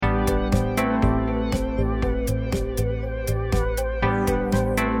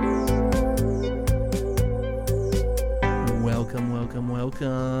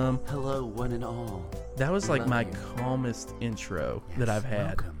That was like my calmest intro that I've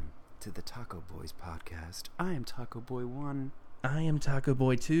had. Welcome to the Taco Boys podcast. I am Taco Boy 1. I am Taco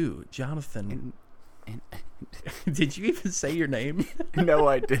Boy 2, Jonathan. And Did you even say your name? no,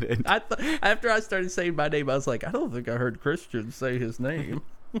 I didn't. After I started saying my name, I was like, I don't think I heard Christian say his name.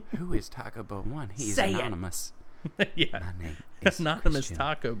 Who is Taco Boy 1? He's Say it. Anonymous. Yeah, My name is Anonymous Christian.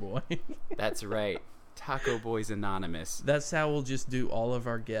 Taco Boy. That's right. Taco Boy's Anonymous. That's how we'll just do all of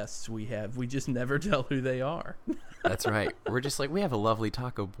our guests we have. We just never tell who they are. That's right. We're just like, we have a lovely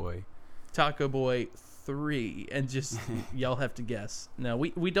Taco Boy. Taco Boy 3, and just y'all have to guess. No,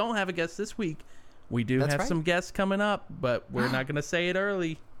 we don't have a guest this week. We do That's have right. some guests coming up, but we're not going to say it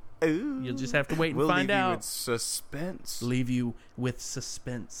early. Ooh. You'll just have to wait and we'll find leave out. you with suspense. Leave you with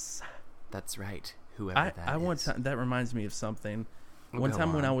suspense. That's right. Whoever that I is. one time, that reminds me of something. Oh, One go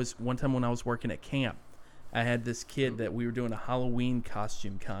time when on. I was working at camp, I had this kid that we were doing a Halloween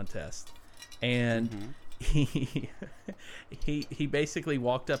costume contest, and he basically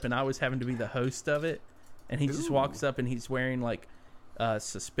walked up, and I was having to be the host of it, and he just walks up and he's wearing like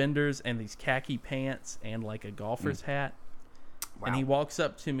suspenders and these khaki pants and like a golfer's hat. Wow. And he walks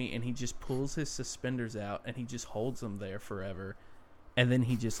up to me and he just pulls his suspenders out and he just holds them there forever. And then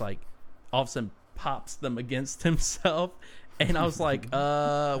he just like all of a sudden pops them against himself. And I was like,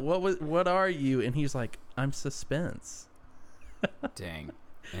 what are you? And he's like, I'm Suspense. Dang.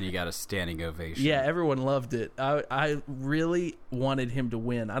 And you got a standing ovation. Yeah, everyone loved it. I really wanted him to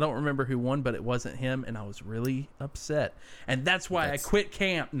win. I don't remember who won, but it wasn't him. And I was really upset. And that's why I quit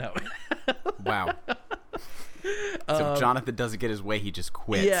camp. No. Wow. So if Jonathan doesn't get his way, he just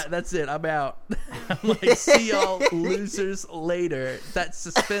quits. Yeah, that's it. I'm out. I'm like, see y'all losers later. That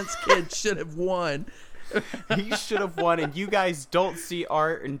Suspense kid should have won. He should have won, and you guys don't see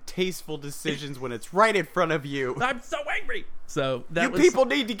art and tasteful decisions when it's right in front of you. I'm so angry. So that You was, people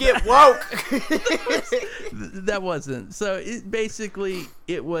need to get woke. that wasn't. So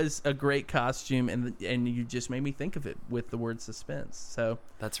it was a great costume, and you just made me think of it with the word suspense. So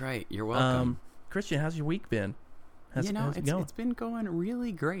That's right. You're welcome. Christian, how's your week been? How's it going? It's been going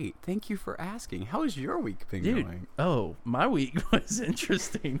really great. Thank you for asking. How has your week been Dude, going? my week was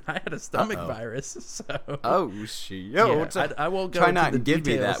interesting. I had a stomach virus, so Oh, shit. yeah, I won't go Try into not the and give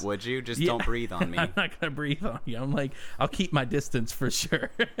me details. that, would you? Just Yeah. don't breathe on me. I'm not gonna breathe on you. I'm like, I'll keep my distance for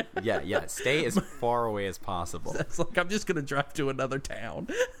sure. Yeah. Stay as far away as possible. It's like I'm just gonna drive to another town.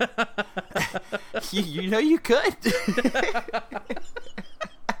 you know you could.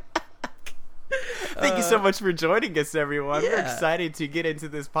 Thank you so much for joining us, everyone. We're yeah. excited to get into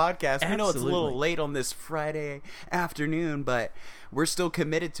this podcast. We know it's a little Absolutely. late on this Friday afternoon, but we're still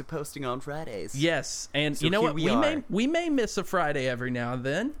committed to posting on Fridays. Yes, and So you know here what? we We may miss a Friday every now and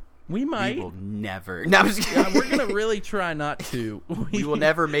then. We might. We will never. No, I'm just kidding. We're gonna really try not to. We will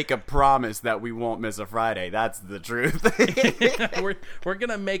never make a promise that we won't miss a Friday. That's the truth. we're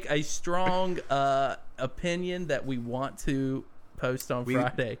gonna make a strong opinion that we want to post on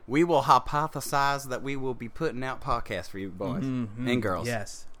Friday. We will hypothesize that we will be putting out podcasts for you boys and girls.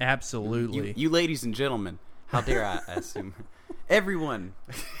 Yes, absolutely. You ladies and gentlemen. How dare I assume? Everyone.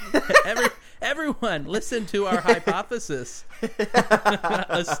 Everyone, listen to our hypothesis.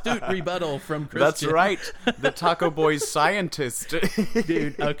 Astute rebuttal from Christian. That's right. The Taco Boys scientist.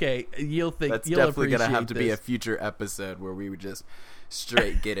 Dude, okay. You'll definitely appreciate going to have to be a this. future episode where we would just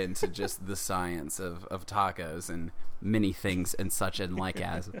straight get into just the science of tacos and many things and such and like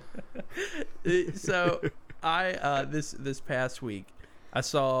as. So I this past week I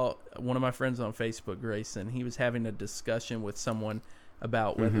saw one of my friends on Facebook, Grayson. He was having a discussion with someone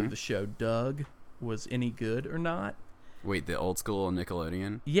about whether the show Doug was any good or not. Wait, the old school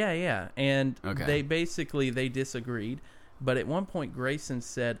Nickelodeon? Yeah, and Okay. they disagreed. But at one point, Grayson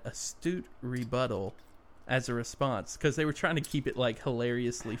said astute rebuttal as a response because they were trying to keep it like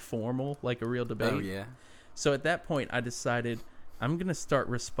hilariously formal, like a real debate. Oh, yeah. So at that point, I decided I'm going to start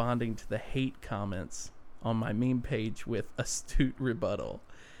responding to the hate comments on my meme page with astute rebuttal.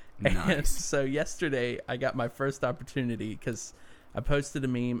 And Nice. so yesterday, I got my first opportunity because I posted a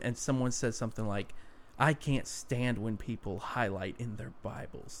meme and someone said something like, I can't stand when people highlight in their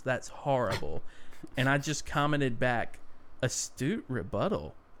Bibles. That's horrible. And I just commented back, astute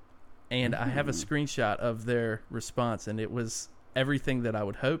rebuttal. And I have a screenshot of their response, and it was everything that I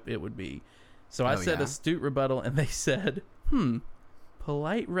would hope it would be. So I said yeah? astute rebuttal, and they said,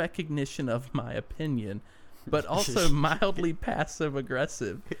 polite recognition of my opinion, but also mildly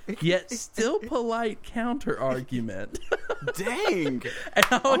passive-aggressive, yet still polite counter-argument. Dang. And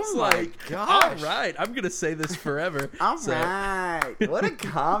I was my like, gosh. all right, I'm going to say this forever. All So, right. What a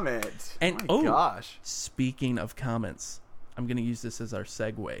comment. And my gosh. speaking of comments, I'm going to use this as our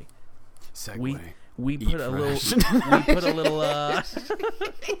segue. Segue. we Eat put a little. fresh. We put a little.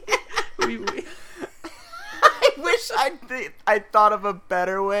 We, I wish I thought of a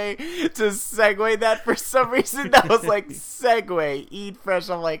better way to segue that. For some reason, that was like segue, eat fresh.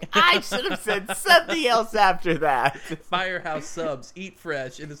 I'm like, I should have said something else after that. Firehouse Subs, eat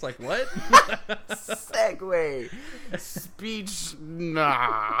fresh, and it's like what? Segue, speech,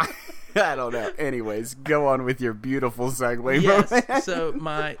 nah. I don't know. Anyways, go on with your beautiful segue. Yes. moment. So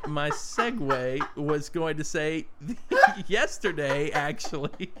my segue was going to say yesterday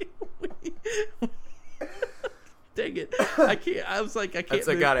actually. Dang it! I can't. I was like, I can't.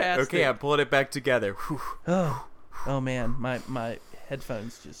 I move got it. past Okay, I'm pulling it back together. Whew. Oh man, my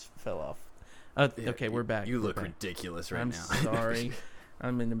headphones just fell off. Okay, we're back. You We're look back. ridiculous right I'm now. sorry.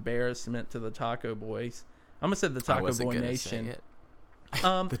 I'm an embarrassment to the Taco Boys. I'm gonna say the I Taco wasn't Boy gonna Nation. say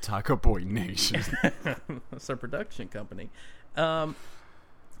it. The Taco Boy Nation. It's our production company.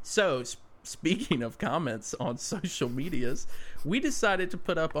 So speaking of comments on social medias, we decided to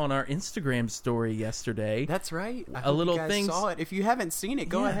put up on our Instagram story yesterday. That's right. I A hope little you guys things- saw it. If you haven't seen it,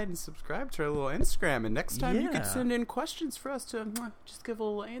 go Yeah. ahead and subscribe to our little Instagram. And next time you Yeah. can send in questions for us to just give a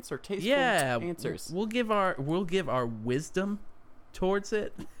little answer, tasteful Yeah, answers. We'll give our wisdom towards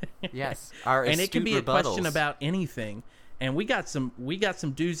it. Yes, our And it can astute be a question rebuttals. about anything. And we got some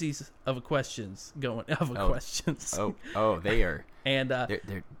doozies of questions going questions. Oh, they are. And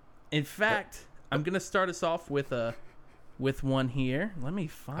They're in fact, I'm gonna start us off with one here. Let me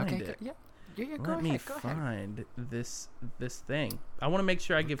find okay. it. Yeah. Go Let me ahead. Go ahead. find this thing. I want to make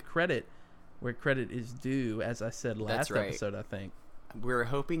sure I give credit where credit is due, as I said last right. episode. I think. We're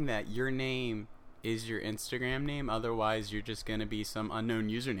hoping that your name is your Instagram name. Otherwise, you're just gonna be some unknown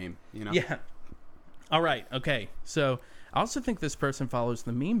username. You know. Yeah. All right. Okay. So I also think this person follows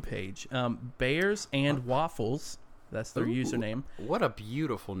the meme page. Bears and Waffles. That's their Ooh, username. What a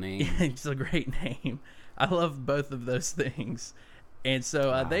beautiful name. It's a great name. I love both of those things. And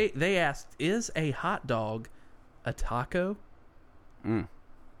so Wow. they asked, "Is a hot dog a taco?"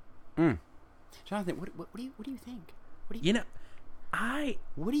 Jonathan, what do you think? You know, I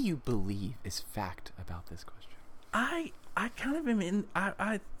What do you believe is fact about this question? kind of am in.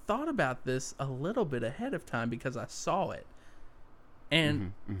 I thought about this a little bit ahead of time because I saw it,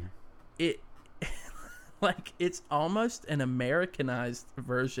 and it like it's almost an Americanized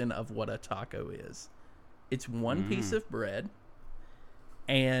version of what a taco is. It's one piece of bread,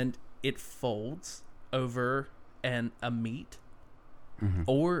 and it folds over a meat,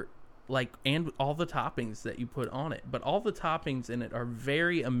 or like, and all the toppings that you put on it. But all the toppings in it are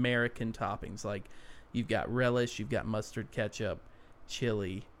very American toppings. Like, you've got relish, you've got mustard, ketchup,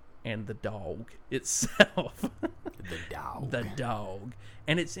 chili, and the dog itself. The dog. The dog.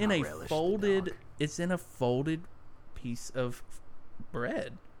 And it's in I a relish the folded dog. it's in a folded piece of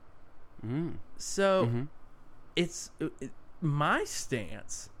bread. Mm. So my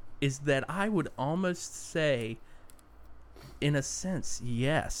stance is that I would almost say, in a sense,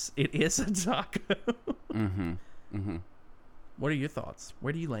 yes, it is a taco. What are your thoughts?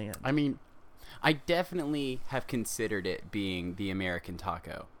 Where do you land? I mean, I definitely have considered it being the American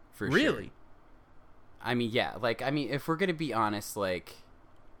taco for sure. Really? I mean, yeah. Like, I mean, if we're gonna be honest, like,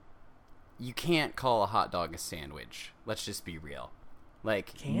 you can't call a hot dog a sandwich. Let's just be real.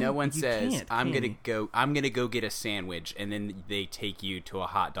 Like, no one says, I'm gonna go get a sandwich, and then they take you to a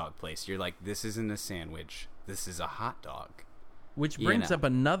hot dog place. You're like, this isn't a sandwich. This is a hot dog. Which brings up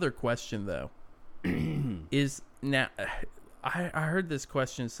another question, though. Is now, I heard this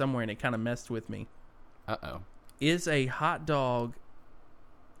question somewhere, and it kind of messed with me. Uh-oh. Is a hot dog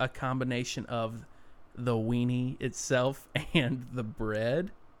a combination of the weenie itself and the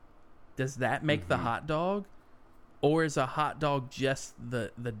bread? Does that make the hot dog? Or is a hot dog just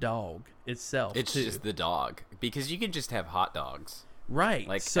the dog itself? It's just the dog. Because you could just have hot dogs. right.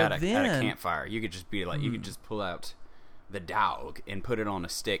 Like, so at a then, campfire. You could just be like, you could just pull out the dog and put it on a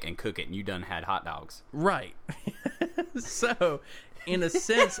stick and cook it, and you done had hot dogs. right. So, in a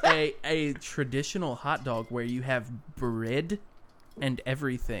sense, a traditional hot dog where you have bread and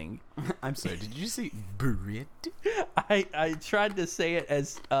everything. I'm sorry, did you say bread? I tried to say it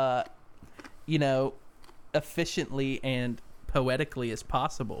as efficiently and poetically as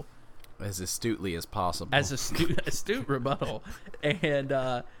possible, As astutely as possible. as astute rebuttal.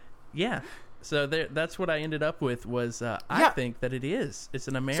 And so that's what I ended up with was I think that it's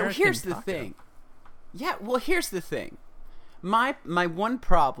an American. So here's the taco. thing. Yeah, well, here's the thing. My one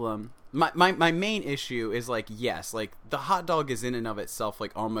problem, my main issue is, like, yes, like, the hot dog is in and of itself,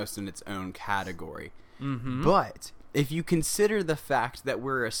 like, almost in its own category. But if you consider the fact that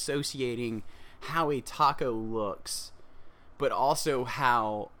we're associating how a taco looks but also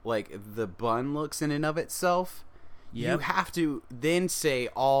how like the bun looks in and of itself. Yep. You have to then say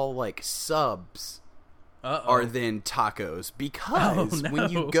all like subs are then tacos, because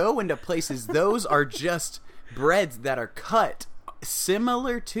when you go into places, those are just breads that are cut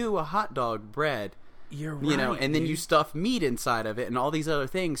similar to a hot dog bread. You're right, you know, and then you stuff meat inside of it and all these other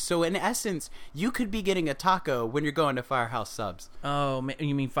things. So in essence, you could be getting a taco when you're going to Firehouse Subs. Oh, man,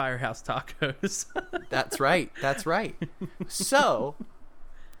 you mean Firehouse Tacos? That's right. So,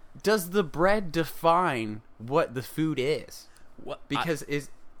 does the bread define what the food is? Because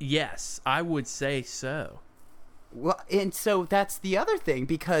yes, I would say so. Well, and so that's the other thing,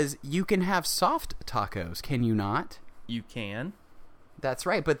 because you can have soft tacos, can you not? You can. That's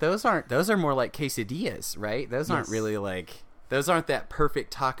right, but those are more like quesadillas, right? Those aren't really like, those aren't that perfect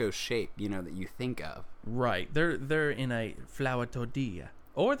taco shape, you know, that you think of. Right. They're in a flour tortilla,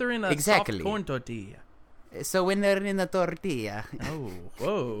 or they're in a soft corn tortilla. So when they're in a tortilla,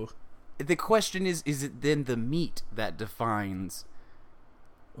 whoa. The question is it then the meat that defines?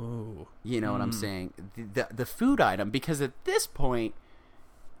 Oh, you know what I'm saying? The food item, because at this point,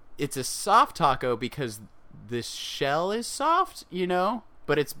 it's a soft taco because the shell is soft, you know,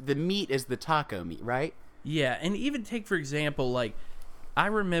 but it's the meat is the taco meat, right? Yeah, and even take for example, like I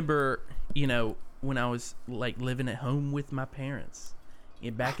remember, you know, when I was like living at home with my parents,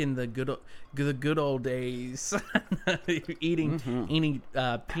 back in the good old days, eating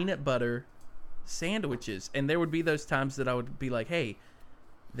peanut butter sandwiches, and there would be those times that I would be like, hey,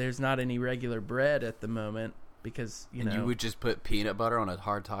 there's not any regular bread at the moment. Because, you know... you would just put peanut butter on a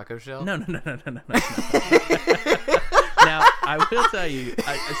hard taco shell? No. Now, I will tell you...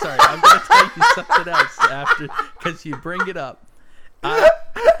 I'm going to tell you something else after... Because you bring it up.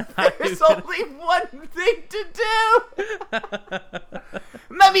 There's only one thing to do!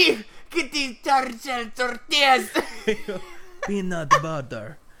 Mommy, get these tortillas! Peanut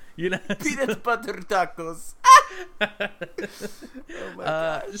butter. You know, peanut butter tacos. Oh my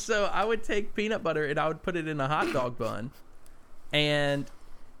gosh. So I would take peanut butter and I would put it in a hot dog bun. And,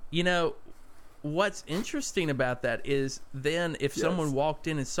 you know, what's interesting about that is then if someone walked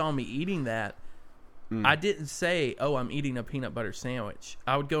in and saw me eating that, I didn't say, oh, I'm eating a peanut butter sandwich.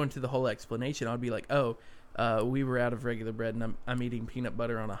 I would go into the whole explanation. I would be like, oh, we were out of regular bread and I'm eating peanut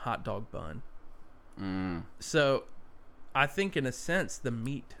butter on a hot dog bun. So I think in a sense the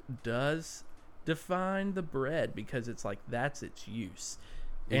meat does define the bread, because it's like that's its use.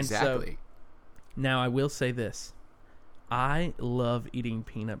 Exactly. And so, now I will say this. I love eating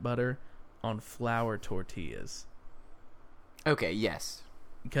peanut butter on flour tortillas. Okay, yes.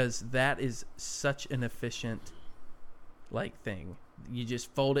 Because that is such an efficient like thing. You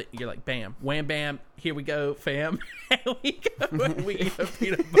just fold it, you're like, bam, wham, bam, here we go, fam. And we eat a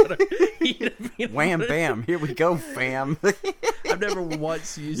peanut butter. Wham, bam, here we go, fam. I've never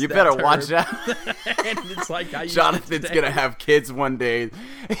once used you that better term. watch out. And it's like I Jonathan's going to have kids one day.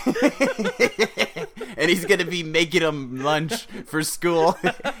 And he's going to be making them lunch for school.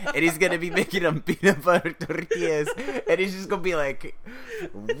 And he's going to be making them peanut butter tortillas. And he's just going to be like,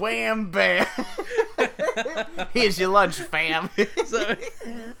 wham, bam. Here's your lunch, fam.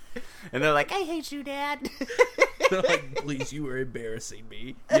 And they're like, I hate you, Dad. They're like, please, you are embarrassing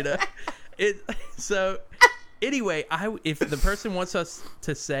me. You know? So anyway, if the person wants us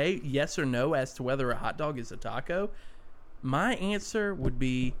to say yes or no as to whether a hot dog is a taco, my answer would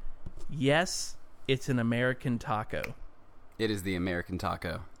be yes, it's an American taco. It is the American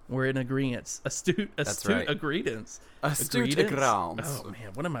taco. We're in agreement. Astute right. agreements. Astute agreements. Oh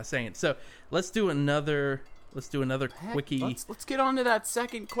man, what am I saying? So let's do another quickie. Let's get on to that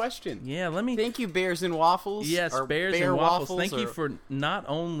second question. Yeah, let me. Thank you, Bears and Waffles. Yes, Bears and Waffles. Thank you for not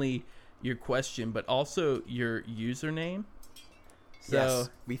only your question but also your username. So, yes,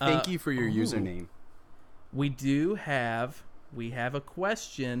 we thank you for your username. We have a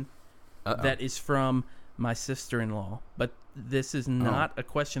question that is from my sister-in-law, but this is not a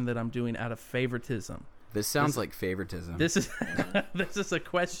question that I'm doing out of favoritism. This sounds like favoritism. This is a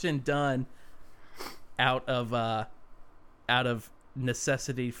question done out of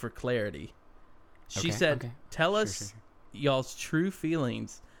necessity for clarity. She said, "Tell us y'all's true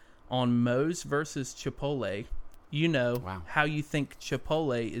feelings on Moe's versus Chipotle. You know how you think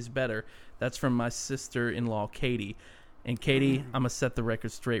Chipotle is better." That's from my sister-in-law, Katie. And Katie, I'm gonna set the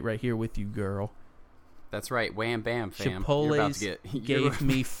record straight right here with you, girl. That's right. Wham, bam, fam. Chipotle's gave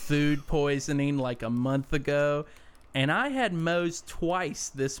me food poisoning like a month ago, and I had Moe's twice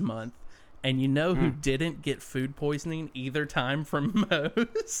this month. And you know who didn't get food poisoning either time from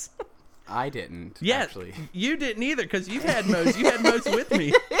Moe's? I didn't. Yeah, actually. You didn't either, because you had Moe's. You had Moe's with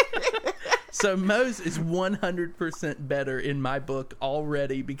me. So Moe's is 100% better in my book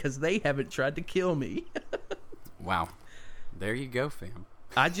already because they haven't tried to kill me. Wow. There you go, fam.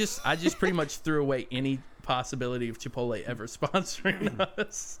 I just pretty much threw away any possibility of Chipotle ever sponsoring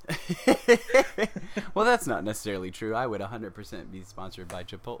us. Well, that's not necessarily true. I would 100% be sponsored by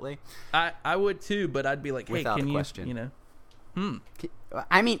Chipotle. I would too, but I'd be like, hey, without can a you, question. you know?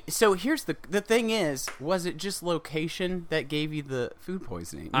 I mean, so here's the thing is, was it just location that gave you the food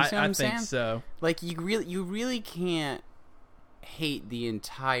poisoning? You see what I'm saying? I think so. Like, you really can't hate the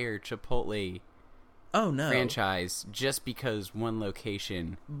entire Chipotle franchise just because one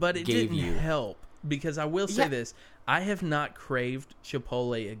location but it gave didn't you help, because I will say this, I have not craved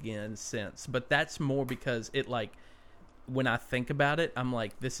Chipotle again since, but that's more because it, like, when I think about it, I'm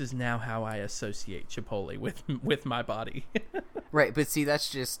like, this is now how I associate Chipotle with my body. Right, but see, that's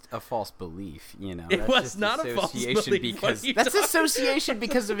just a false belief, you know. It was not a false belief. Because that's association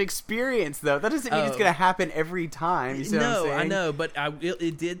because of experience, though. That doesn't mean it's going to happen every time. You see what I'm saying? I know, but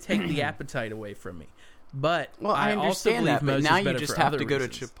it did take the appetite away from me. But well, I understand that. But now you just have to go to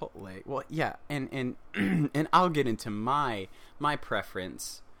Chipotle. Well, yeah, and and I'll get into my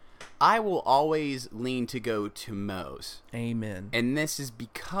preference. I will always lean to go to Moe's. Amen. And this is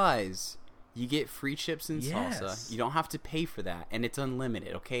because you get free chips and salsa. You don't have to pay for that. And it's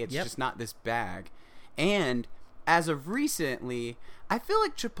unlimited, okay? It's just not this bag. And as of recently, I feel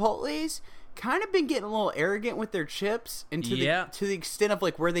like Chipotle's kind of been getting a little arrogant with their chips. And to the extent of,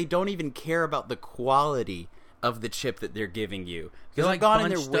 like, where they don't even care about the quality of the chip that they're giving you. Because I've gone in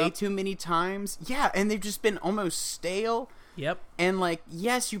there way too many times. Yeah, and they've just been almost stale. Yep. And, like,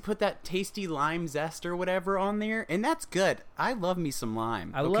 yes, you put that tasty lime zest or whatever on there, and that's good. I love me some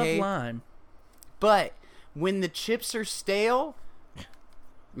lime. I love lime. But when the chips are stale,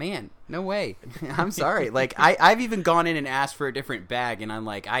 man, no way. I'm sorry. Like, I've even gone in and asked for a different bag, and I'm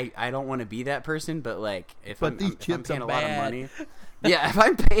like, I don't want to be that person, but, like, if I'm paying a lot of money. Yeah, if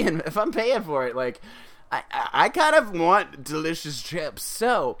I'm paying for it, like, I kind of want delicious chips.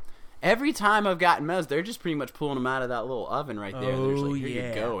 So every time I've gotten Moe's, they're just pretty much pulling them out of that little oven right there. They're just like, here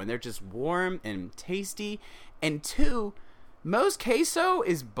you go. And they're just warm and tasty. And two, Moe's queso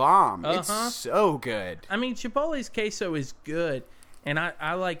is bomb. It's so good. I mean, Chipotle's queso is good. And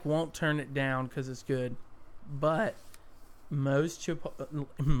I like, won't turn it down because it's good. But Moe's Chipotle,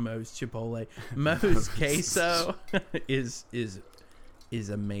 Moe's queso is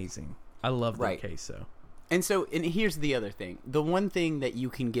amazing. I love the queso. And so, and here's the other thing. The one thing that you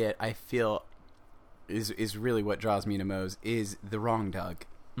can get, I feel, is really what draws me to Moe's, is the Wrong Dog.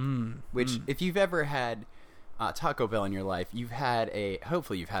 Which, if you've ever had Taco Bell in your life,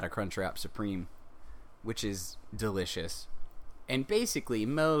 hopefully you've had a Crunchwrap Supreme, which is delicious. And basically,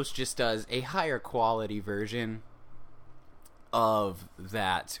 Moe's just does a higher quality version of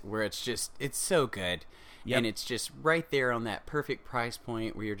that, where it's so good. Yep. And it's just right there on that perfect price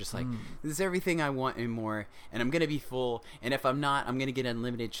point where you're just like, this is everything I want and more, and I'm going to be full, and if I'm not, I'm going to get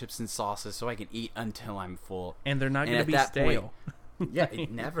unlimited chips and salsa so I can eat until I'm full. And they're not going to be stale.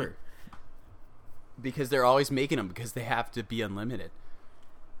 Point, never. Because they're always making them because they have to be unlimited.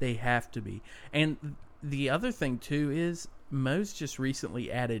 They have to be. And the other thing, too, is Moe's just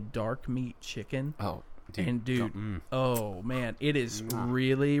recently added dark meat chicken. Oh, oh man, it is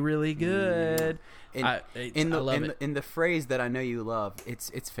really, really good. I love it. In the phrase that I know you love,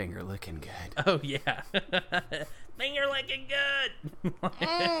 it's finger looking good. Oh yeah, finger looking good.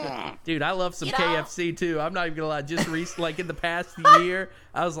 Dude, I love some KFC too. I'm not even gonna lie. Just recently, like in the past year,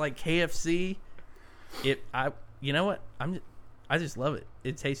 I was like KFC. You know what? I just love it.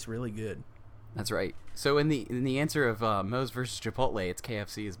 It tastes really good. That's right. So in the answer of Moe's versus Chipotle, it's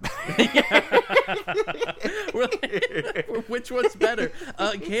KFC is better. Which one's better?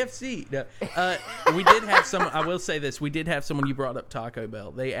 KFC. No. We did have some. I will say this: we did have someone. You brought up Taco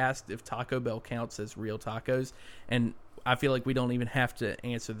Bell. They asked if Taco Bell counts as real tacos, and I feel like we don't even have to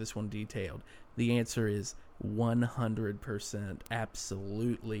answer this one detailed. The answer is 100%,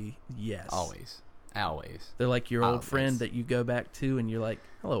 absolutely yes. Always. They're like your old friend that you go back to, and you're like,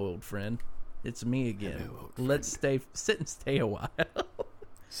 "Hello, old friend. It's me again. Hello, let's sit and stay a while.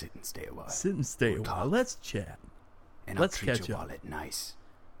 Sit and stay a while. We'll let's chat. And let's I'll treat catch your up. wallet nice.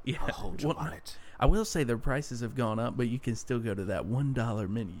 Yeah. I'll hold your wallet. I will say their prices have gone up, but you can still go to that $1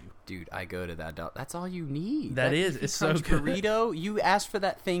 menu. Dude, I go to that. That's all you need. It's so good. Burrito, you ask for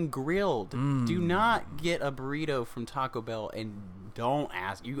that thing grilled. Do not get a burrito from Taco Bell and don't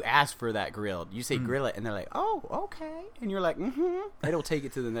ask. You ask for that grilled. You say grill it, and they're like, oh, okay. And you're like, It'll take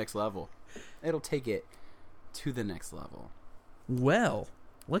it to the next level. It'll take it to the next level. Well,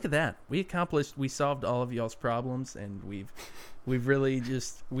 look at that. We solved all of y'all's problems, and we've really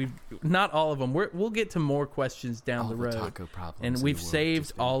we've not all of them. We'll get to more questions down the road. Taco problems and we've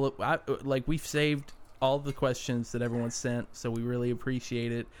saved we've saved all the questions that everyone sent, so we really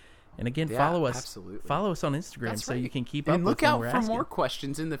appreciate it. And again, follow us. Absolutely. Follow us on Instagram so you can keep up with look when out we're for asking. more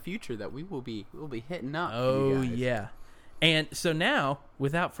questions in the future that we'll be hitting up. Oh yeah. And so now,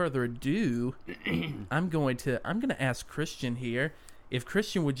 without further ado, I'm going to ask Christian here if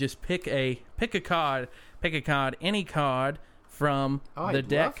Christian would just pick a card, any card from the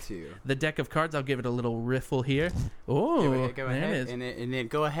deck. The deck of cards. I'll give it a little riffle here. Oh, go ahead and then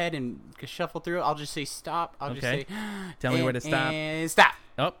go ahead and shuffle through it. I'll just say stop. I'll just say tell me where to stop. And stop.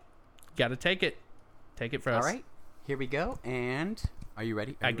 Oh, got to take it. Take it for us. All right. Here we go. And are you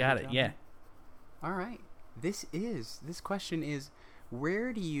ready? I got it. Yeah. All right. This question is,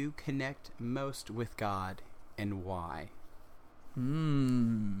 where do you connect most with God and why?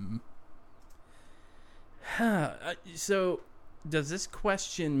 So, does this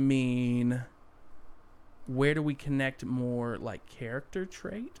question mean where do we connect more, like character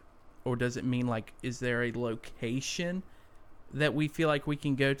trait? Or does it mean like, is there a location that we feel like we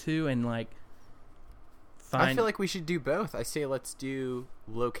can go to and like find... I feel like we should do both. I say let's do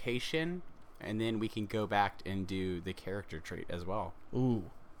location, and then we can go back and do the character trait as well. Ooh.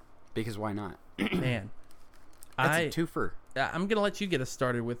 Because why not? Man. That's a twofer. I'm going to let you get us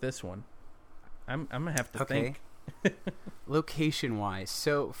started with this one. I'm going to have to think. Location-wise.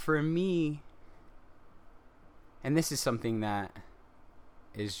 So, for me, and this is something that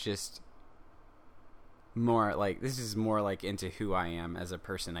is just more like, this is more like into who I am as a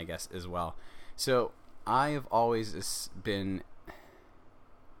person, I guess, as well. So, I have always been...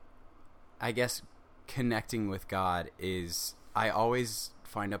 I guess connecting with God is, I always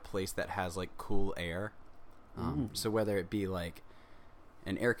find a place that has like cool air. So whether it be like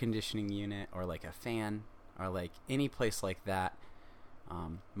an air conditioning unit or like a fan or like any place like that,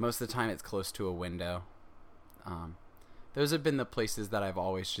 most of the time it's close to a window. Those have been the places that I've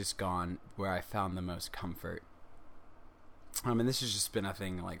always just gone where I found the most comfort. And this has just been a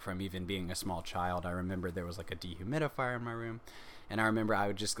thing like from even being a small child. I remember there was like a dehumidifier in my room. And I remember I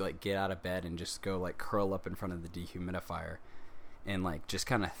would just like get out of bed and just go like curl up in front of the dehumidifier and like just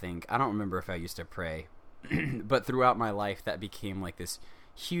kind of think. I don't remember if I used to pray, but throughout my life that became like this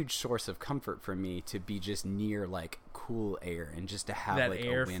huge source of comfort for me to be just near like cool air and just to have that like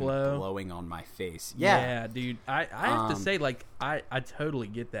a wind blowing on my face. Yeah, dude. I have to say like I totally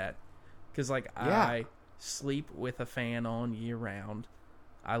get that because like I sleep with a fan on year round.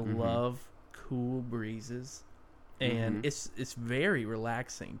 I love cool breezes. And it's very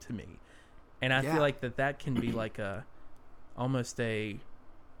relaxing to me, and I feel like that can be like almost a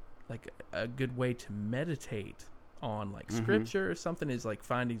good way to meditate on like scripture or something. Is like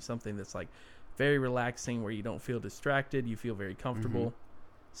finding something that's like very relaxing where you don't feel distracted, you feel very comfortable.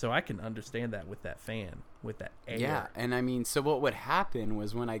 So I can understand that with that fan, with that air. Yeah, and I mean, so what would happen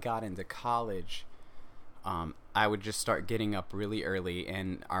was when I got into college, I would just start getting up really early,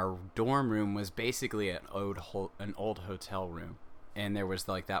 and our dorm room was basically an old hotel room, and there was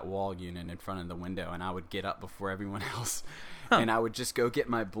like that wall unit in front of the window, and I would get up before everyone else, and I would just go get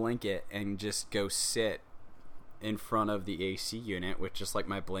my blanket and just go sit in front of the AC unit with just like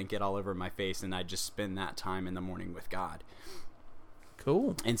my blanket all over my face, and I'd just spend that time in the morning with God.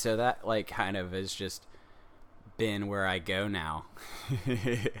 Cool. And so that like kind of has just been where I go now.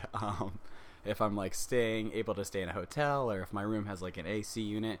 If I'm like able to stay in a hotel, or if my room has like an AC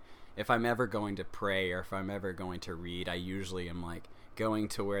unit, if I'm ever going to pray or if I'm ever going to read, I usually am like going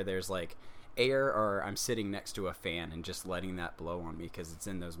to where there's like air, or I'm sitting next to a fan and just letting that blow on me, because it's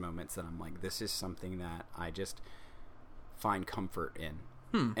in those moments that I'm like, this is something that I just find comfort in.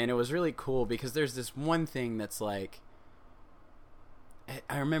 And it was really cool because there's this one thing that's like,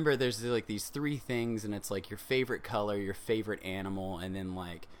 I remember there's like these three things, and it's like your favorite color, your favorite animal, and then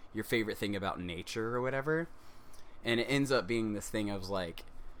like your favorite thing about nature or whatever. And it ends up being this thing of like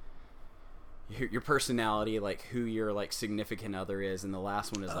your personality, like who your like significant other is, and the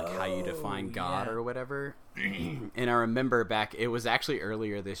last one is like how you define God or whatever. And I remember back, it was actually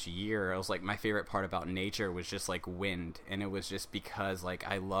earlier this year, I was like, my favorite part about nature was just like wind, and it was just because like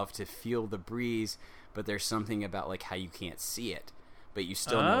I love to feel the breeze, but there's something about like how you can't see it, but you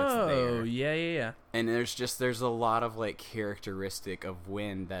still know it's there. Oh, yeah. And there's a lot of like characteristic of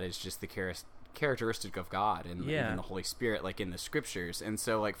wind that is just the characteristic of God and even the Holy Spirit, like in the scriptures. And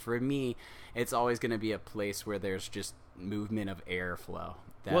so like for me, it's always going to be a place where there's just movement of airflow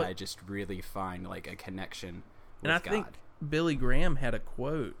that I just really find like a connection with God. And I think Billy Graham had a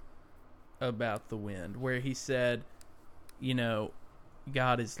quote about the wind where he said, you know,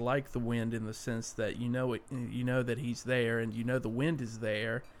 God is like the wind in the sense that you know that he's there, and you know the wind is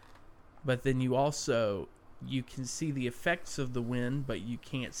there, but then you can see the effects of the wind, but you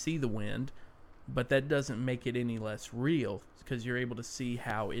can't see the wind. But that doesn't make it any less real, because you're able to see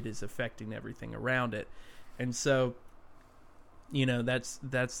how it is affecting everything around it. And so,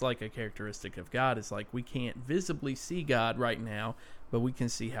 that's like a characteristic of God. It's like we can't visibly see God right now, but we can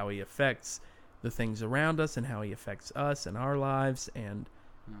see how he affects the things around us and how he affects us and our lives. And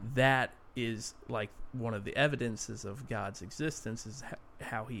that is like one of the evidences of God's existence, is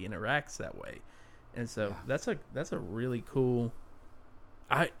how he interacts that way. And so that's a really cool.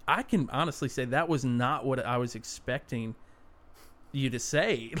 I can honestly say that was not what I was expecting you to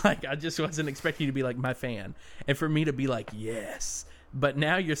say. Like, I just wasn't expecting you to be like my fan, and for me to be like, yes. But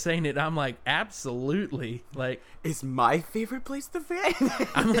now you're saying it, I'm like, absolutely. Like, it's my favorite place to fan.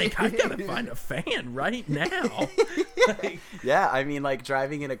 I'm like, I gotta find a fan right now. Like, yeah, I mean, like,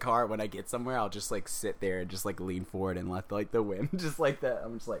 driving in a car, when I get somewhere, I'll just like sit there and just like lean forward and let like the wind just like that.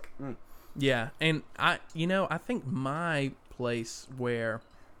 I'm just like, Yeah, and I think my place where,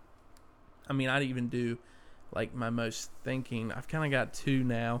 I'd even do like my most thinking. I've kind of got two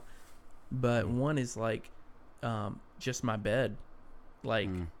now, but one is like just my bed. Like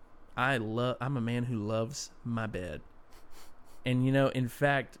I'm a man who loves my bed. And in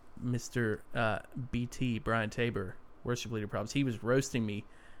fact, Mr. BT, Brian Tabor, worship leader problems, he was roasting me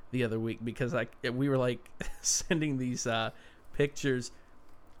the other week because we were like sending these pictures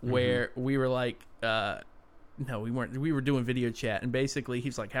where we were like no, we weren't. We were doing video chat, and basically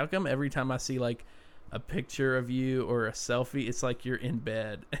he's like, how come every time I see like a picture of you or a selfie, it's like you're in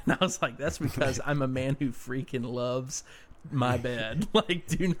bed? And I was like, that's because I'm a man who freaking loves my bed. Like,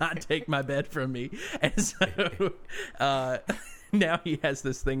 do not take my bed from me. And so now he has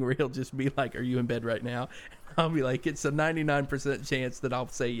this thing where he'll just be like, are you in bed right now? I'll be like, it's a 99% chance that I'll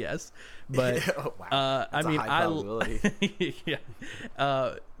say yes. But oh, wow. That's a high probability. Yeah.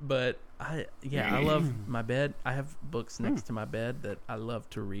 But I love my bed. I have books next to my bed that I love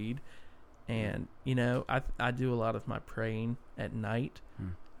to read. And, I do a lot of my praying at night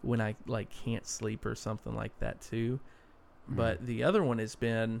when I like can't sleep or something like that too. But the other one has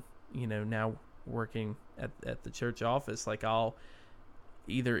been, now working at the church office, like I'll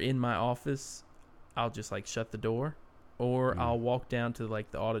either in my office, I'll just like shut the door, or I'll walk down to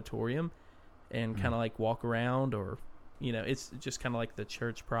like the auditorium and kind of like walk around, or it's just kind of like the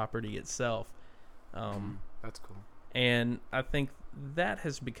church property itself. That's cool. And I think that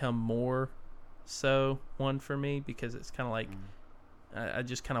has become more so one for me, because it's kind of like I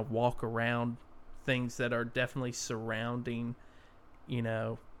just kind of walk around things that are definitely surrounding,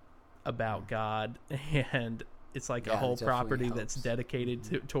 about God, and it's like a whole property that's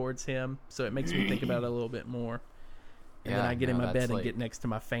dedicated towards him. So it makes me think about it a little bit more. And then I get in my bed and get next to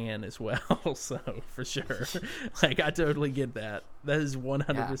my fan as well. So for sure, like I totally get that. That is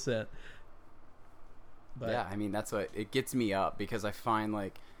 100%. But yeah, I mean, that's what it gets me up, because I find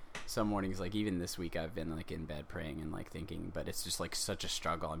like some mornings, like even this week, I've been like in bed praying and like thinking, but it's just like such a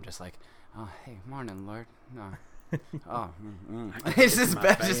struggle. I'm just like, oh, hey, morning, Lord. No. It's just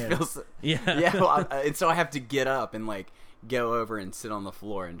bad. Just feels Well, and so I have to get up and like go over and sit on the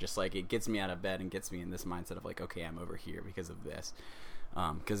floor, and just like it gets me out of bed and gets me in this mindset of like, okay, I'm over here because of this.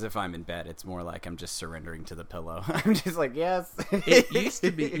 Because if I'm in bed, it's more like I'm just surrendering to the pillow. I'm just like, yes. It used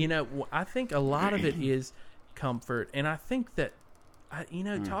to be, I think a lot of it is comfort, and I think that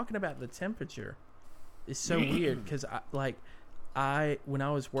talking about the temperature is so weird, because when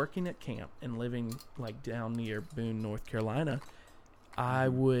I was working at camp and living like down near Boone, North Carolina, I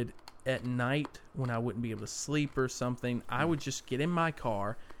would at night, when I wouldn't be able to sleep or something, I would just get in my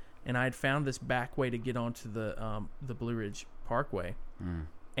car, and I had found this back way to get onto the Blue Ridge Parkway,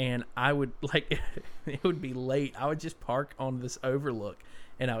 and I would like it would be late. I would just park on this overlook,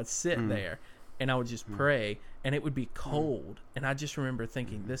 and I would sit there, and I would just pray, and it would be cold, and I just remember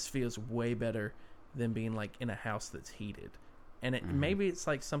thinking, this feels way better than being like in a house that's heated. And maybe it's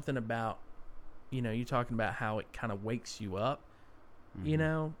like something about, you're talking about how it kind of wakes you up,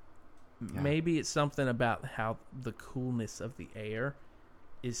 maybe it's something about how the coolness of the air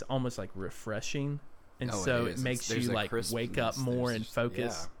is almost like refreshing. And so it makes you like wake up more and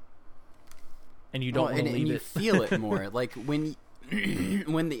focus. And you don't want to leave it. You feel it more. Like when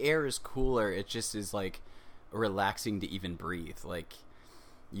the air is cooler, it just is like relaxing to even breathe. Like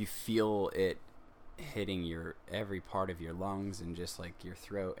you feel it hitting your every part of your lungs and just like your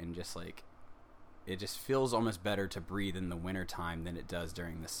throat, and just like it just feels almost better to breathe in the wintertime than it does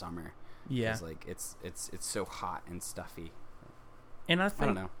during the summer. Yeah, like it's so hot and stuffy. And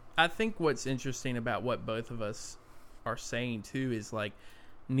I think what's interesting about what both of us are saying too is like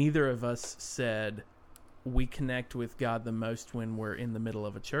neither of us said we connect with God the most when we're in the middle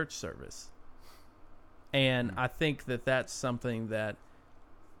of a church service. And I think that that's something that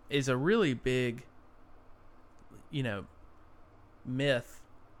is a really big, myth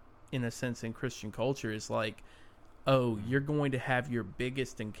in a sense in Christian culture, is like, oh, you're going to have your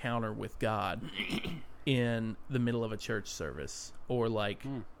biggest encounter with God in the middle of a church service, or like,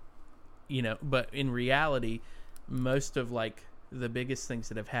 but in reality, most of like the biggest things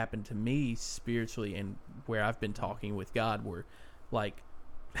that have happened to me spiritually and where I've been talking with God were like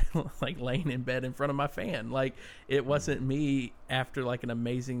like laying in bed in front of my fan. Like, it wasn't me after like an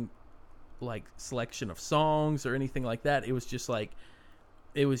amazing like selection of songs or anything like that. It was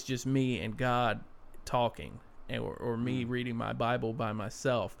just me and God talking, or me reading my Bible by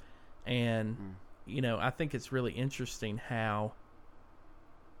myself. And I think it's really interesting how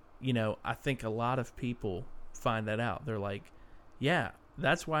I think a lot of people find that out. They're like, yeah,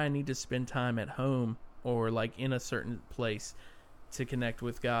 that's why I need to spend time at home or like in a certain place to connect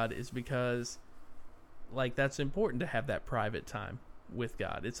with God, is because like that's important to have that private time with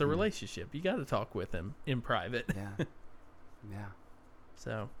God. It's a relationship. You got to talk with him in private. Yeah.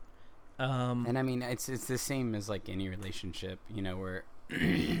 So, and I mean, it's the same as like any relationship, where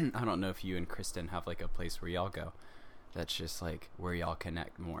I don't know if you and Kristen have like a place where y'all go that's just like where y'all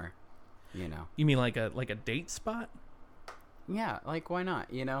connect more, You mean like a date spot? Yeah, like why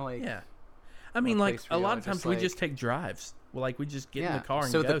not? Like, yeah. I mean, like a lot of times we just take drives. Well, like we just get in the car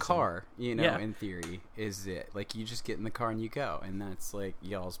and go. So the car, in theory, is it. Like you just get in the car and you go, and that's like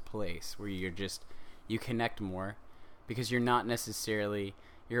y'all's place where you connect more, because you're not necessarily,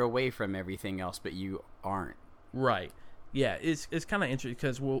 you're away from everything else, but you aren't. Right. Yeah, it's kind of interesting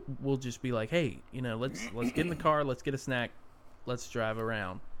because we'll just be like, hey, let's get in the car, let's get a snack, let's drive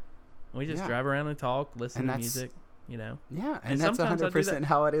around. And we just drive around and talk, listen to music. Yeah, and that's 100%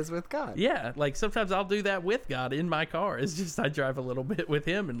 how it is with God. Yeah, like sometimes I'll do that with God in my car. It's just I drive a little bit with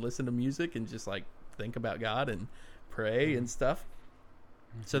him and listen to music and just like think about God and pray and stuff.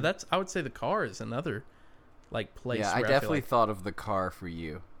 So I would say the car is another like place. Yeah, I definitely thought of the car for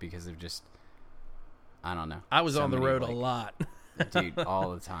you because of just, I don't know. I was on the road a lot. Dude,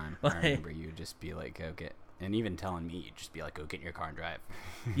 all the time. I remember you would just be like, go get, and even telling me, you'd just be like, go get in your car and drive.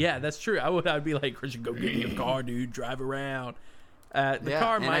 Yeah, that's true. I'd be like, Christian, go get in your car, dude. Drive around. The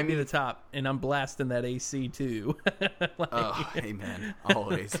car might be the top, and I'm blasting that AC too. Oh, amen.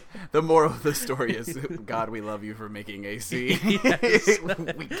 Always. The moral of the story is, God, we love you for making AC. Yes.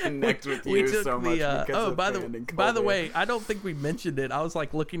 We connect with you so much. By the way, I don't think we mentioned it. I was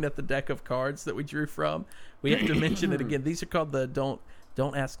like looking at the deck of cards that we drew from. We have to mention it again. These are called the Don't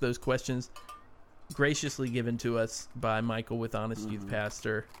Ask Those Questions, graciously given to us by Michael with Honest Youth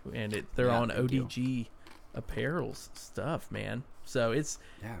Pastor, and they're on ODG Apparel's stuff, man. So it's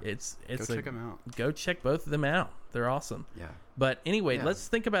go check them out. Go check both of them out. They're awesome. Yeah. But anyway, let's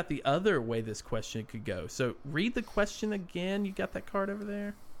think about the other way this question could go. So read the question again. You got that card over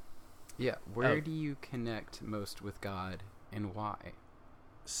there? Yeah. Where do you connect most with God, and why?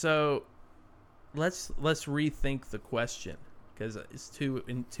 So let's rethink the question, because it's two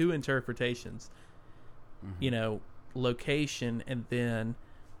interpretations. Location and then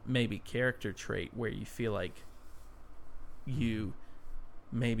maybe character trait where you feel like you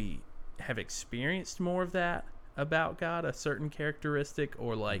maybe have experienced more of that about God, a certain characteristic,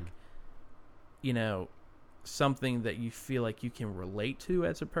 or like something that you feel like you can relate to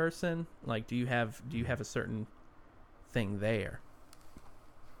as a person. Like, do you have a certain thing there?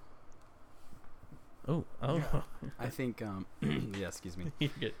 Oh yeah. I think yeah, excuse me. You're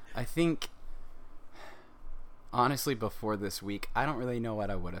good. I think honestly, before this week, I don't really know what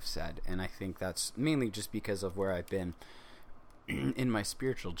I would have said, and I think that's mainly just because of where I've been in my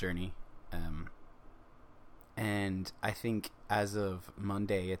spiritual journey. And I think as of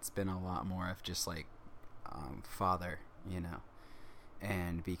Monday, it's been a lot more of just like Father,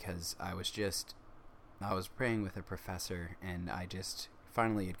 and because I was praying with a professor, and I just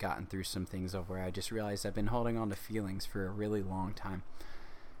finally had gotten through some things of where I just realized I've been holding on to feelings for a really long time,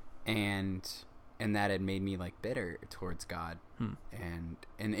 and that had made me like bitter towards God, and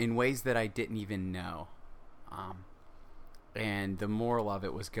in ways that I didn't even know. And the moral of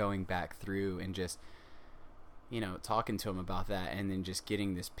it was going back through and just, talking to him about that, and then just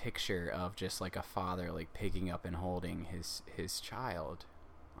getting this picture of just like a father like picking up and holding his child,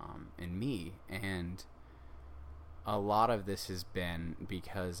 and me. And a lot of this has been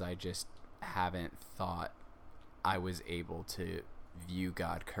because I just haven't thought I was able to view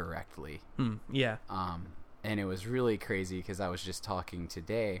God correctly. Yeah. And it was really crazy because I was just talking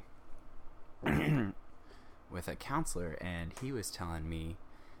today with a counselor, and he was telling me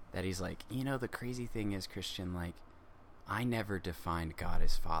that he's like, the crazy thing is, Christian, like, I never defined God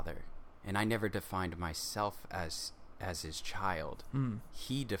as Father, and I never defined myself as his child.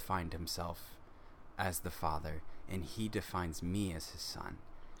 He defined himself as the Father, and he defines me as his son.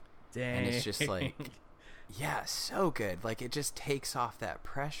 Dang. And it's just like, yeah, so good. Like, it just takes off that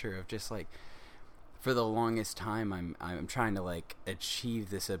pressure of just like, for the longest time, I'm trying to like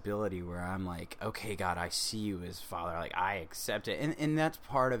achieve this ability where I'm like, okay, God, I see you as Father. Like, I accept it. And that's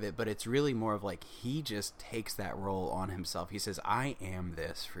part of it, but it's really more of like, he just takes that role on himself. He says, I am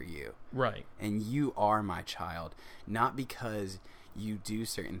this for you. Right. And you are my child, not because you do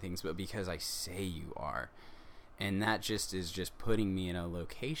certain things, but because I say you are. And that just is just putting me in a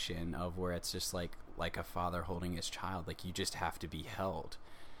location of where it's just like a father holding his child. Like, you just have to be held.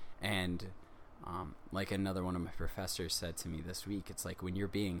 And like another one of my professors said to me this week, it's like when you're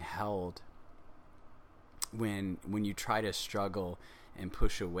being held, when you try to struggle and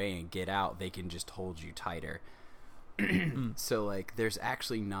push away and get out, they can just hold you tighter. So like, there's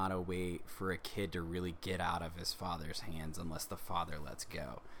actually not a way for a kid to really get out of his father's hands unless the father lets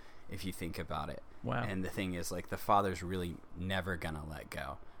go, if you think about it. Wow. And the thing is, like, the father's really never gonna let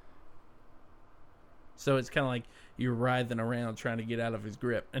go. So it's kind of like you're writhing around trying to get out of his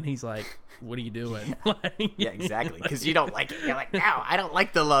grip, and he's like, what are you doing? Yeah, exactly, because you don't like it. You're like, no, I don't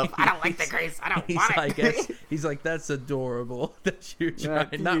like the love. I don't like the grace. I don't want it. He's like, that's adorable that you're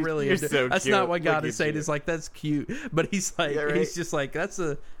trying. Not really. You're so that's cute. not what God is saying. It's like, that's cute. But he's like, Yeah, right? he's just like, that's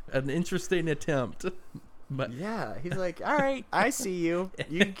an interesting attempt. But yeah, he's like, all right, I see you.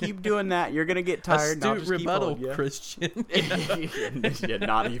 You keep doing that. You're gonna get tired. Astute and I'll just rebuttal, keep Christian. Yeah,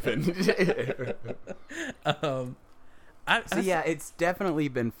 not even. Yeah, it's definitely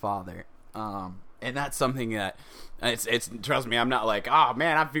been Father, and that's something that it's. Trust me, I'm not like, oh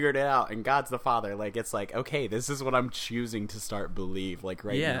man, I figured it out, and God's the Father. Like, it's like, okay, this is what I'm choosing to start believe, like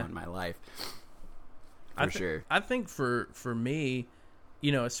now in my life. For sure, I think for me,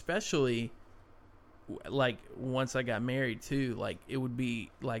 especially, like, once I got married too, like, it would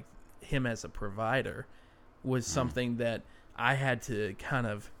be like him as a provider was something that I had to kind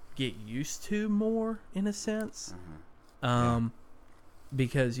of get used to more, in a sense.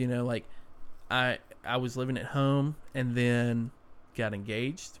 Because like, I was living at home and then got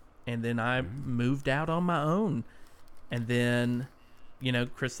engaged, and then I moved out on my own, and then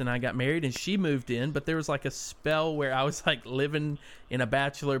Chris and I got married, and she moved in, but there was like a spell where I was like living in a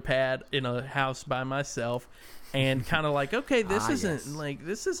bachelor pad in a house by myself, and kind of like, okay, this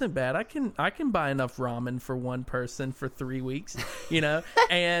isn't bad. I can buy enough ramen for one person for 3 weeks,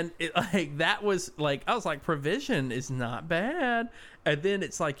 and it, like, that was like, I was like, provision is not bad. And then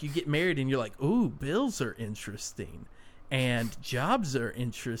it's like, you get married and you're like, ooh, bills are interesting, and jobs are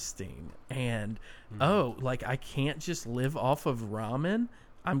interesting, and like, I can't just live off of ramen.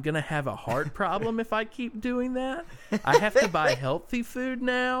 I'm gonna have a heart problem if I keep doing that. I have to buy healthy food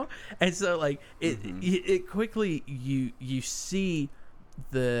now. And so like, it quickly, you see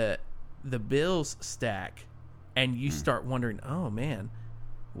the bills stack, and you start wondering, oh man,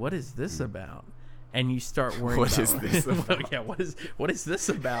 what is this about? And you start worrying, what is this about? Yeah, what is this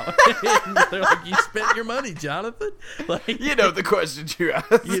about? They're like, you spent your money, Jonathan. Like, the questions you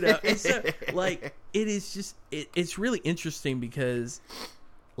ask. And so, like, it is just, it's really interesting because,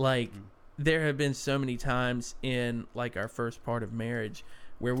 like, there have been so many times in, like, our first part of marriage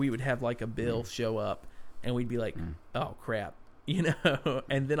where we would have, like, a bill show up, and we'd be like, oh crap,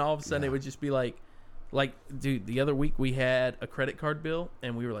 and then all of a sudden it would just be like, dude, the other week we had a credit card bill,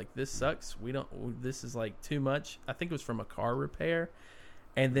 and we were like, this sucks. This is like too much. I think it was from a car repair.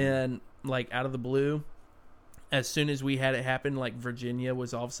 And then, like, out of the blue, as soon as we had it happen, like, Virginia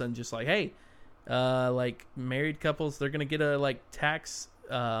was all of a sudden just like, hey, like, married couples, they're going to get a, like, tax,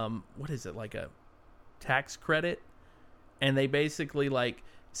 what is it? Like a tax credit. And they basically, like,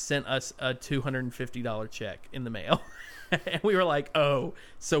 sent us a $250 check in the mail. And we were like, oh.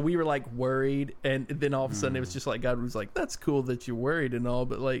 So we were like worried, and then all of a sudden it was just like, God was like, that's cool that you're worried and all,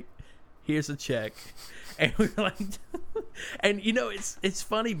 but like, here's a check. And we were like, and it's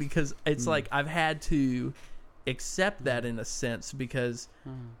funny because it's like, I've had to accept that in a sense, because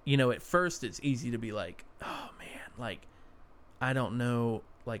at first it's easy to be like, oh man, like, I don't know,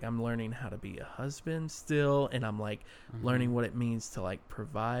 like, I'm learning how to be a husband still, and I'm like learning what it means to like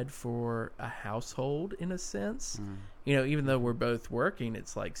provide for a household in a sense. Even though we're both working,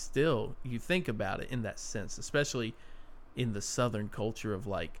 it's like, still, you think about it in that sense, especially in the Southern culture of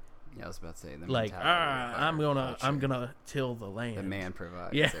like, I was about to say, like, I'm gonna till the land. The man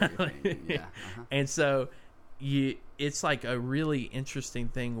provides everything. Yeah. And so it's like a really interesting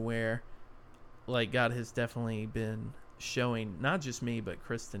thing where, like God has definitely been showing not just me but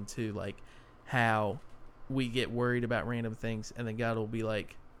Kristen too, like how we get worried about random things and then God will be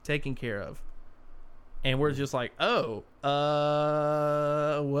like taken care of, and we're just like, oh,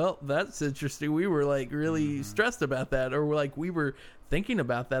 well, that's interesting. We were like really stressed about that, or we're like we were thinking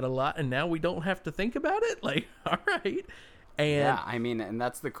about that a lot, and now we don't have to think about it. Like, all right. And yeah, I mean, and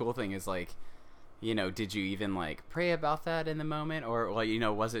that's the cool thing is like, you know, did you even like pray about that in the moment, or well, you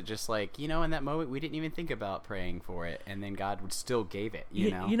know, was it just like, you know, in that moment we didn't even think about praying for it, and then God still gave it,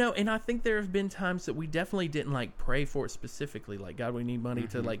 you know, and I think there have been times that we definitely didn't like pray for it specifically, like God, we need money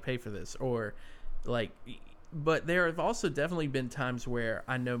to like pay for this, or like, but there have also definitely been times where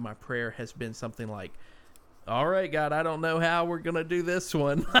I know my prayer has been something like, all right, God, I don't know how we're going to do this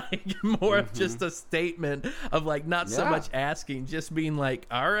one. Like more of just a statement of like, not so much asking, just being like,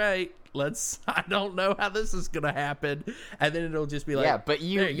 all right, I don't know how this is going to happen. And then it'll just be like, yeah, but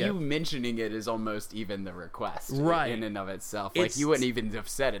you mentioning it is almost even the request, right, in and of itself. Like you wouldn't even have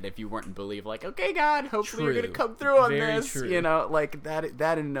said it if you weren't in belief, like, okay, God, hopefully you're going to come through on this, you know, like that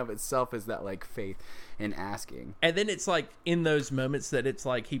in and of itself is that like faith in asking. And then it's like in those moments that it's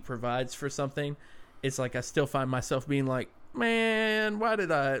like he provides for something, it's like I still find myself being like, man, why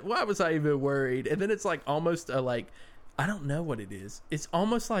was I even worried? And then it's like almost a like, I don't know what it is. It's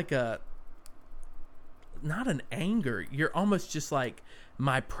almost like not an anger. You're almost just like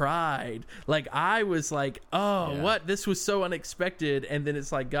my pride. Like I was like, what? This was so unexpected. And then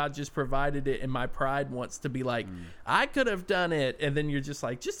it's like God just provided it, and my pride wants to be like, I could have done it. And then you're just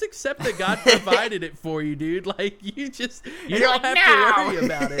like, just accept that God provided it for you, dude. Like you don't have to worry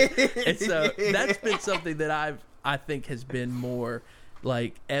about it. And so that's been something that I think has been more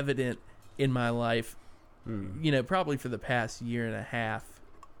like evident in my life, you know, probably for the past year and a half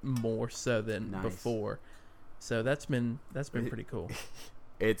more so than before. So that's been pretty cool.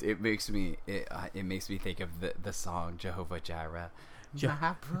 It makes me think of the song Jehovah Jireh.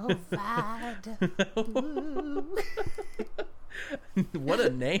 My provider. What a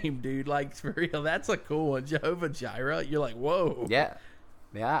name, dude! Like for real, that's a cool one, Jehovah Jireh. You're like, whoa. Yeah.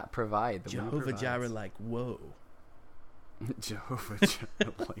 Provide. Jehovah Jireh, like whoa. Jehovah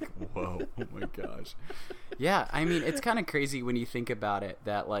Jireh, like whoa. Oh my gosh. Yeah, I mean, it's kind of crazy when you think about it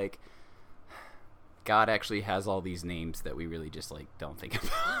that like God actually has all these names that we really just like don't think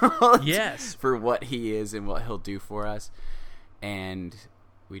about. Yes. For what he is and what he'll do for us. And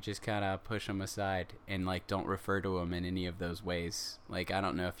we just kind of push him aside and like don't refer to him in any of those ways. Like I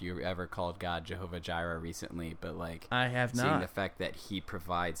don't know if you ever called God Jehovah Jireh recently, but like I have not. Seeing the fact that he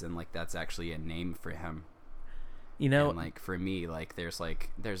provides and like that's actually a name for him. You know, and like for me, like there's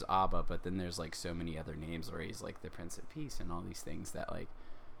Abba, but then there's like so many other names where he's like the Prince of Peace and all these things that like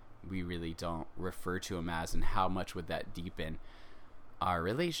we really don't refer to him as, and how much would that deepen our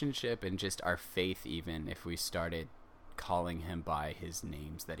relationship and just our faith even if we started calling him by his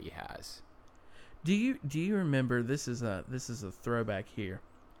names that he has. Do you remember, this is a throwback here.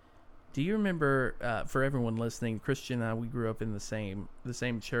 Do you remember, for everyone listening, Christian and I, we grew up in the same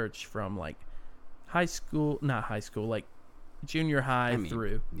church from like not high school, like junior high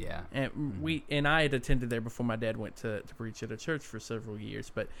through. Yeah. And I had attended there before my dad went to preach at a church for several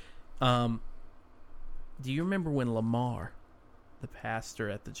years. But do you remember when Lamar, the pastor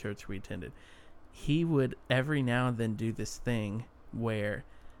at the church we attended, he would every now and then do this thing where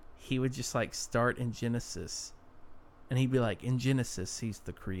he would just like start in Genesis, and he'd be like, in Genesis he's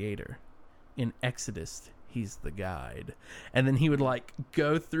the creator, in Exodus he's the guide, and then he would like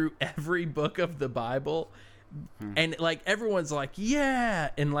go through every book of the Bible, and like everyone's like, yeah,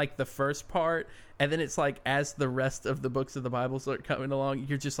 in like the first part, and then it's like as the rest of the books of the Bible start coming along,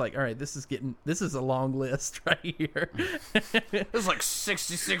 you're just like, all right, this is a long list right here. There's like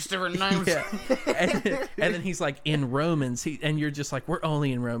 66 different names. Yeah. And then he's like in Romans, and you're just like, we're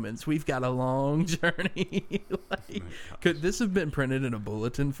only in Romans, we've got a long journey. Like, could this have been printed in a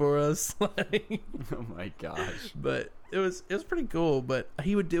bulletin for us? Like, oh my gosh. But it was pretty cool. But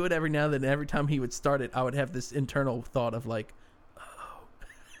he would do it every now and then. Every time he would start it, I would have this internal thought of like,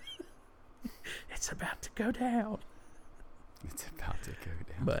 it's about to go down. It's about to go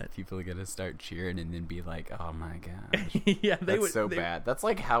down. But people are gonna start cheering and then be like, "Oh my gosh!" Yeah, that's bad. That's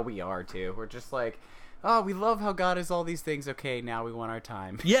like how we are too. We're just like, "Oh, we love how God is all these things." Okay, now we want our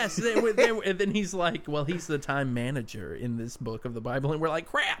time. Yes, and then he's like, "Well, he's the time manager in this book of the Bible," and we're like,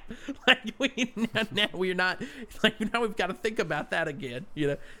 "Crap!" Like now we're not. Like now we've got to think about that again. You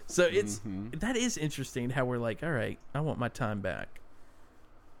know, so that is interesting how we're like, "All right, I want my time back."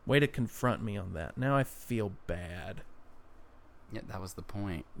 Way to confront me on that. Now I feel bad. Yeah, that was the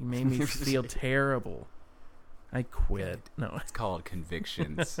point. You made me feel terrible. I quit. No, it's called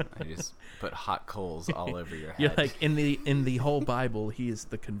convictions. I just put hot coals all over your head. You're like, in the whole Bible, he is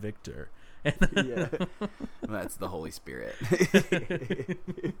the convictor. Yeah, that's the Holy Spirit.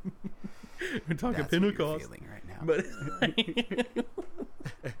 We're talking that's Pentecost what you're feeling right now. But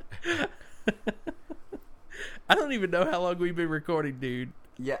I don't even know how long we've been recording, dude.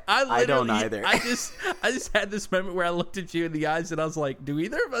 Yeah, I don't either. I just had this moment where I looked at you in the eyes and I was like, do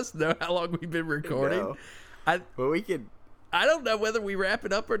either of us know how long we've been recording? No. But we could. I don't know whether we wrap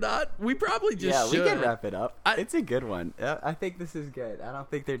it up or not. We probably just should. We can wrap it up. It's a good one. I think this is good. I don't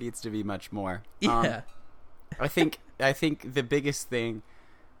think there needs to be much more. Yeah. I think the biggest thing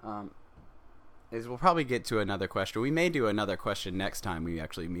is we'll probably get to another question. We may do another question next time we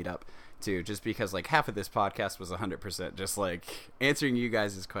actually meet up too, just because like half of this podcast was 100% just like answering you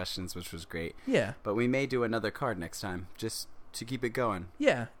guys' questions, which was great. Yeah. But we may do another card next time just to keep it going.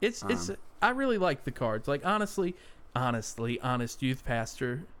 Yeah. It's I really like the cards. Like honestly, Honest Youth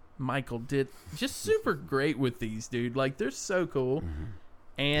Pastor Michael did just super great with these, dude. Like they're so cool. Mm-hmm.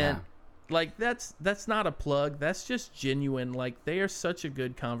 And like that's not a plug. That's just genuine. Like they are such a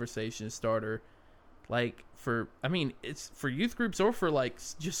good conversation starter. Like it's for youth groups or for like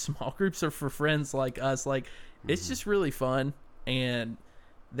just small groups or for friends like us. Like it's just really fun. And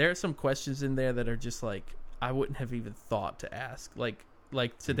there are some questions in there that are just like I wouldn't have even thought to ask. Like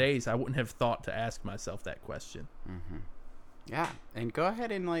today's, I wouldn't have thought to ask myself that question. Mm-hmm. Yeah, and go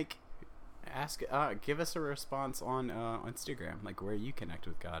ahead and like ask, give us a response on Instagram, like where you connect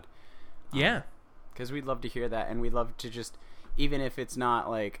with God. Yeah, because we'd love to hear that, and we'd love to just, even if it's not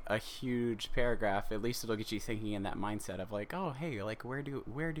like a huge paragraph, at least it'll get you thinking in that mindset of like, oh hey, like where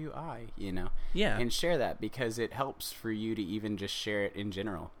do I, yeah, and share that because it helps for you to even just share it in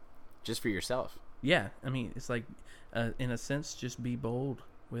general, just for yourself. Yeah, I mean it's like. In a sense, just be bold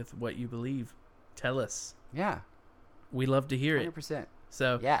with what you believe. Tell us. Yeah. We love to hear 100%. it.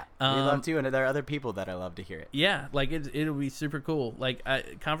 So yeah, we love to, and there are other people that I love to hear it. Yeah, like it'll be super cool. Like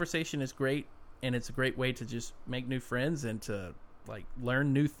conversation is great, and it's a great way to just make new friends and to like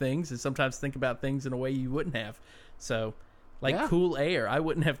learn new things and sometimes think about things in a way you wouldn't have. So like cool air. I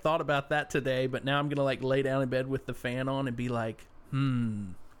wouldn't have thought about that today, but now I'm going to like lay down in bed with the fan on and be like,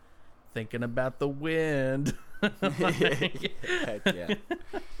 thinking about the wind. Heck yeah.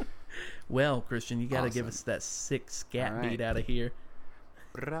 Well, Christian, you got to give us that sick scat beat out of here.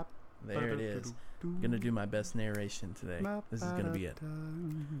 There it is. I'm going to do my best narration today. This is going to be it.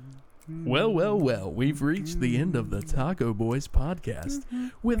 Well, we've reached the end of the Taco Boys podcast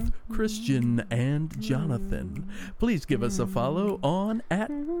with Christian and Jonathan. Please give us a follow on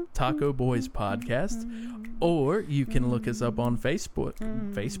 @Taco Boys Podcast, or you can look us up on Facebook,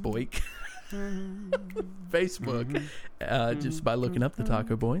 just by looking up the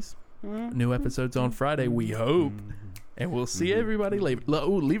Taco Boys. New episodes on Friday, we hope. And we'll see everybody later.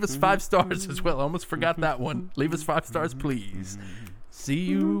 Leave us 5 stars as well. I almost forgot that one. Leave us 5 stars, please. See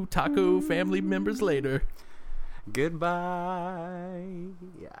you, Taco family members, later. Goodbye.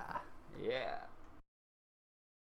 Yeah.